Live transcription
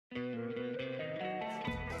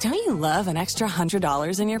Don't you love an extra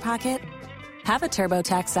 $100 in your pocket? Have a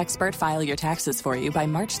TurboTax expert file your taxes for you by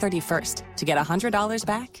March 31st to get $100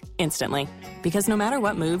 back instantly. Because no matter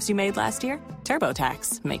what moves you made last year,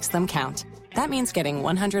 TurboTax makes them count. That means getting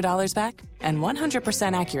 $100 back and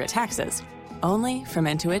 100% accurate taxes only from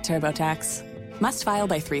Intuit TurboTax. Must file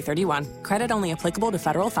by 3/31. Credit only applicable to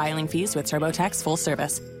federal filing fees with TurboTax full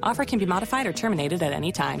service. Offer can be modified or terminated at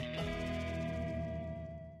any time.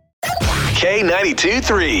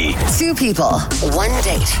 K92-3. Two people, one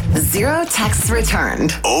date, zero texts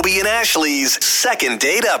returned. Obie and Ashley's second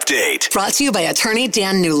date update. Brought to you by attorney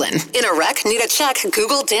Dan Newlin. In a wreck, need a check,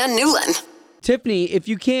 Google Dan Newlin. Tiffany, if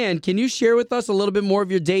you can you share with us a little bit more of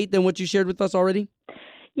your date than what you shared with us already?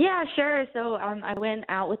 Yeah, sure. So I went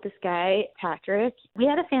out with this guy, Patrick. We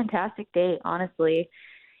had a fantastic date, honestly.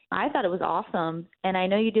 I thought it was awesome. And I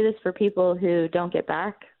know you do this for people who don't get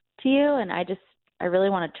back to you. And I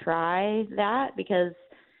really want to try that because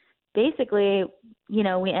basically,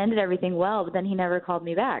 we ended everything well, but then he never called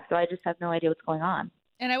me back. So I just have no idea what's going on.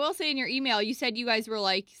 And I will say in your email, you said you guys were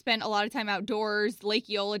spent a lot of time outdoors, Lake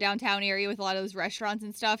Eola downtown area with a lot of those restaurants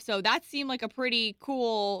and stuff. So that seemed like a pretty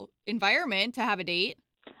cool environment to have a date.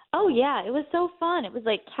 Oh, yeah. It was so fun. It was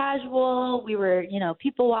casual. We were,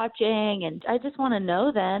 people watching. And I just want to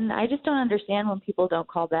know then. I just don't understand when people don't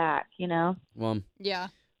call back, Well, yeah.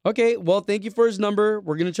 Okay. Well, thank you for his number.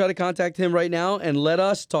 We're going to try to contact him right now and let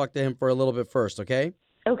us talk to him for a little bit first, okay?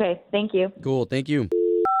 Okay. Thank you. Cool. Thank you.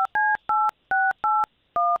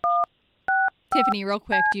 Tiffany, real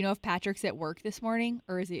quick, do you know if Patrick's at work this morning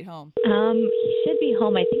or is he at home? He should be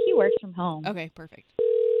home. I think he works from home. Okay, perfect.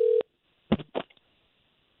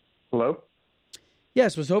 Hello?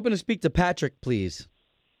 Yes, was hoping to speak to Patrick, please.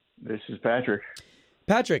 This is Patrick.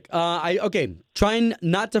 Patrick, trying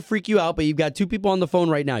not to freak you out, but you've got two people on the phone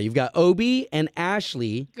right now. You've got Obie and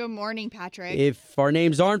Ashley. Good morning, Patrick. If our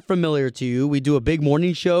names aren't familiar to you, we do a big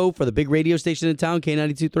morning show for the big radio station in town,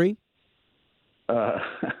 K92.3.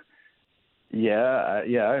 Yeah,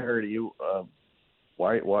 I heard of you.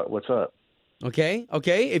 What's up? Okay.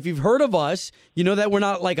 If you've heard of us, you know that we're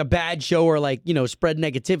not like a bad show or spread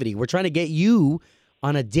negativity. We're trying to get you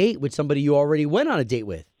on a date with somebody you already went on a date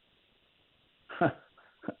with.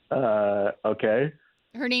 Okay.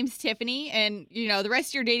 Her name's Tiffany, and, the rest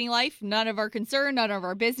of your dating life, none of our concern, none of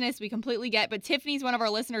our business. We completely get, but Tiffany's one of our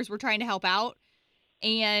listeners we're trying to help out,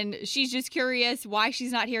 and she's just curious why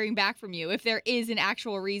she's not hearing back from you, if there is an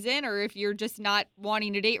actual reason or if you're just not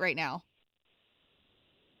wanting to date right now.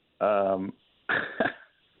 I'm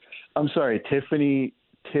sorry, Tiffany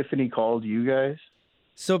called you guys?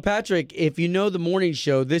 So, Patrick, if you know the morning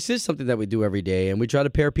show, this is something that we do every day, and we try to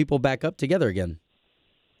pair people back up together again.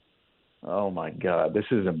 Oh, my God. This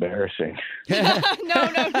is embarrassing.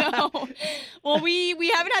 No. Well,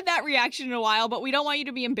 we haven't had that reaction in a while, but we don't want you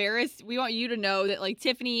to be embarrassed. We want you to know that,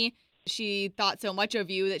 Tiffany, she thought so much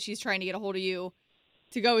of you that she's trying to get a hold of you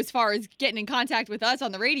to go as far as getting in contact with us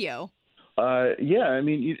on the radio. Yeah, I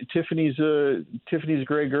mean, Tiffany's a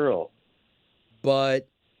great girl. But...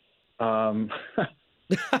 Well,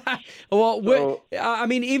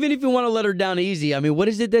 even if you want to let her down easy, what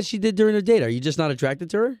is it that she did during the date? Are you just not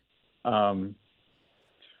attracted to her? Well,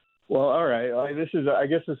 all right. I guess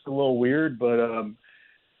it's a little weird, but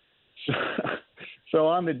so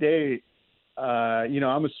on the date,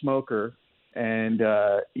 I'm a smoker, and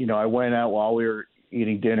I went out while we were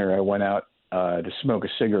eating dinner. I went out to smoke a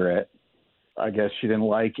cigarette. I guess she didn't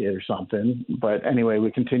like it or something, but anyway,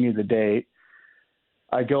 we continued the date.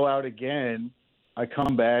 I go out again. I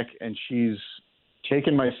come back, and she's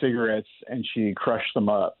taken my cigarettes, and she crushed them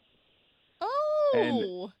up.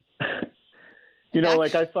 Oh. And,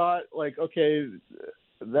 I thought, okay,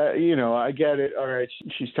 that, I get it. All right,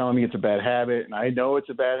 she's telling me it's a bad habit, and I know it's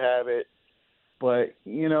a bad habit. But,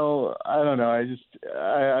 I don't know.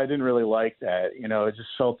 I didn't really like that. It just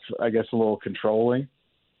felt, I guess, a little controlling.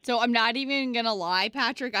 So I'm not even going to lie,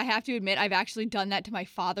 Patrick. I have to admit, I've actually done that to my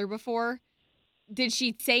father before. Did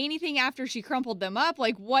she say anything after she crumpled them up?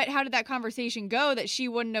 How did that conversation go that she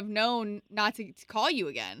wouldn't have known not to call you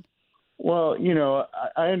again? Well,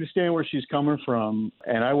 I understand where she's coming from,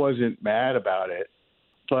 and I wasn't mad about it.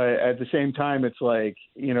 But at the same time, it's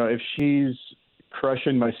if she's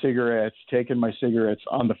crushing my cigarettes, taking my cigarettes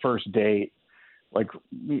on the first date,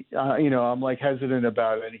 I'm hesitant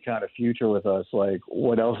about any kind of future with us.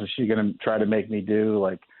 What else is she going to try to make me do?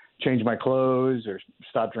 Change my clothes or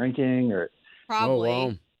stop drinking or... Probably. Oh,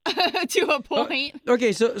 wow. To a point.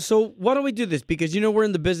 Okay, so why don't we do this? Because, we're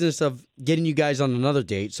in the business of getting you guys on another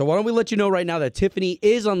date. So why don't we let you know right now that Tiffany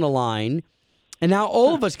is on the line, and now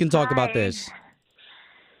all of us can talk about this.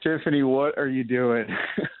 Tiffany, what are you doing?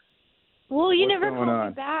 Well, you What's never going called on?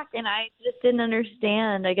 me back, and I just didn't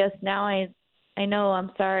understand. I guess now I know. I'm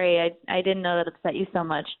sorry. I didn't know that upset you so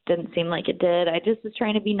much. Didn't seem like it did. I just was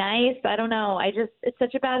trying to be nice. I don't know. It's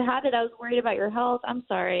such a bad habit. I was worried about your health. I'm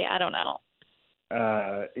sorry. I don't know.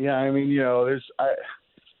 Yeah, I mean,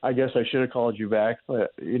 I guess I should have called you back,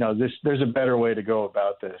 but there's a better way to go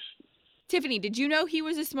about this. Tiffany, did you know he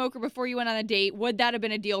was a smoker before you went on a date? Would that have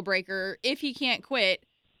been a deal breaker if he can't quit?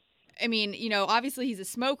 I mean, obviously he's a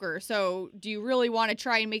smoker, so do you really want to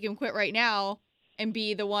try and make him quit right now and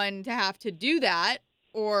be the one to have to do that?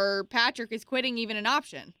 Or Patrick, is quitting even an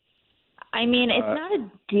option? I mean, it's not a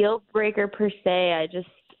deal breaker per se. I just,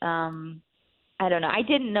 I don't know. I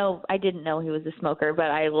didn't know he was a smoker, but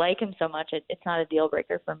I like him so much. It's not a deal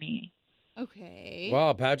breaker for me. Okay.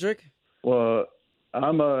 Wow, Patrick. Well,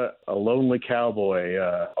 I'm a lonely cowboy.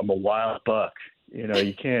 I'm a wild buck.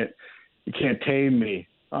 You can't tame me,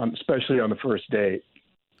 especially on the first date.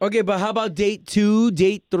 Okay, but how about date 2,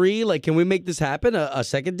 date 3? Like, can we make this happen? A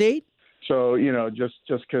second date? So, just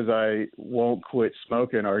because I won't quit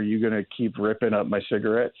smoking, are you going to keep ripping up my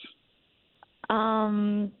cigarettes?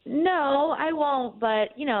 No, I won't.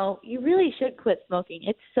 But, you really should quit smoking.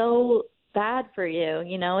 It's so bad for you.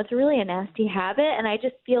 It's really a nasty habit. And I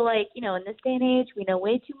just feel like, in this day and age, we know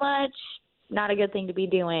way too much. Not a good thing to be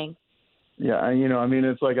doing. Yeah, I mean,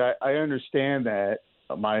 it's like I understand that.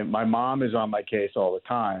 My mom is on my case all the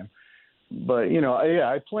time. But,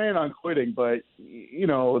 I plan on quitting. But,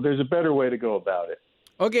 there's a better way to go about it.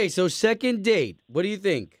 Okay, so second date. What do you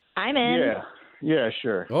think? I'm in. Yeah,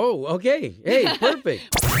 sure. Oh, okay. Hey,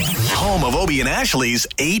 perfect. Home of Obie and Ashley's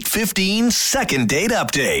 8:15 second date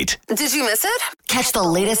update. Did you miss it? Catch the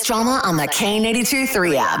latest drama on the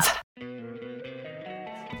K82-3 app.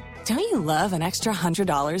 Don't you love an extra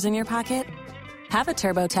 $100 in your pocket? Have a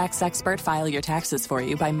TurboTax expert file your taxes for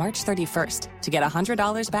you by March 31st to get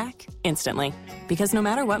 $100 back instantly. Because no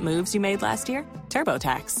matter what moves you made last year,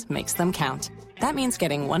 TurboTax makes them count. That means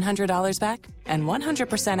getting $100 back and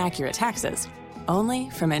 100% accurate taxes only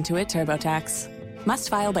from Intuit TurboTax. Must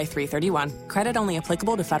file by 3/31. Credit only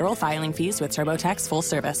applicable to federal filing fees with TurboTax full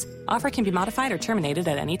service. Offer can be modified or terminated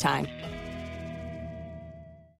at any time.